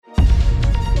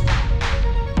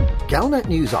Galnet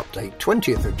News Update,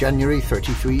 20th of January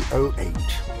 3308.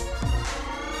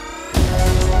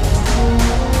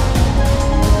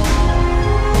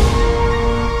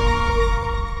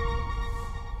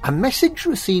 A message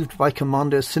received by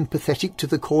commanders sympathetic to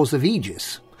the cause of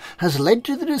Aegis has led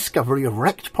to the discovery of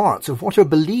wrecked parts of what are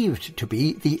believed to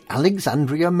be the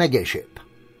Alexandria Megaship.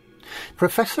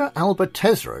 Professor Albert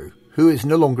Tesreau, who is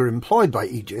no longer employed by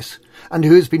Aegis, and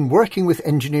who has been working with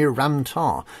engineer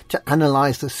Ramtar to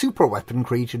analyse the superweapon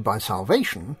created by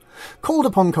Salvation, called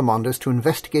upon commanders to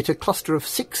investigate a cluster of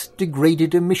 6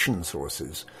 degraded emission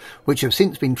sources, which have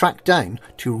since been tracked down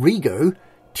to RIGO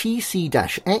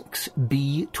TC-X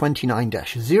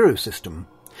B29-0 system,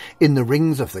 in the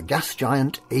rings of the gas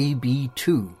giant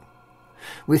AB2.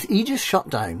 With Aegis shut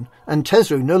down and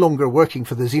Tesreau no longer working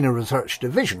for the Xena Research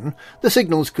Division, the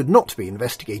signals could not be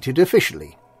investigated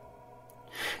officially.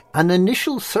 An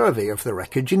initial survey of the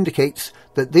wreckage indicates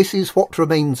that this is what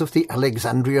remains of the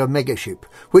Alexandria Megaship,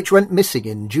 which went missing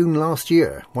in June last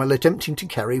year while attempting to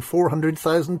carry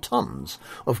 400,000 tons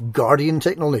of Guardian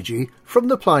technology from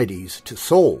the Pleiades to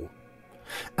Sol.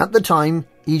 At the time,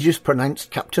 Aegis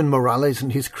pronounced Captain Morales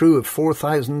and his crew of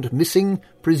 4,000 missing,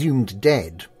 presumed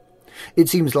dead. It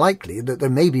seems likely that there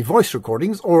may be voice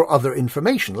recordings or other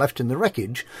information left in the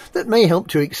wreckage that may help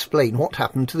to explain what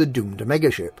happened to the doomed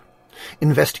megaship.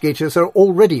 Investigators are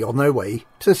already on their way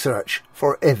to search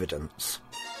for evidence.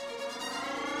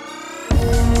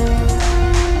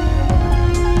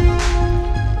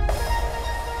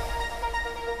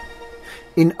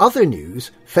 In other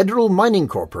news, Federal Mining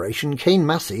Corporation Kane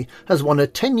Massey has won a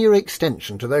 10-year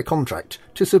extension to their contract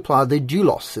to supply the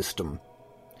Dulos system.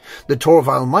 The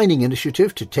Torval mining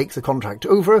initiative to take the contract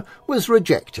over was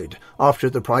rejected after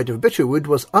the Pride of Bitterwood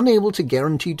was unable to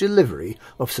guarantee delivery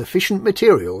of sufficient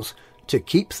materials to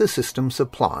keep the system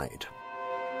supplied.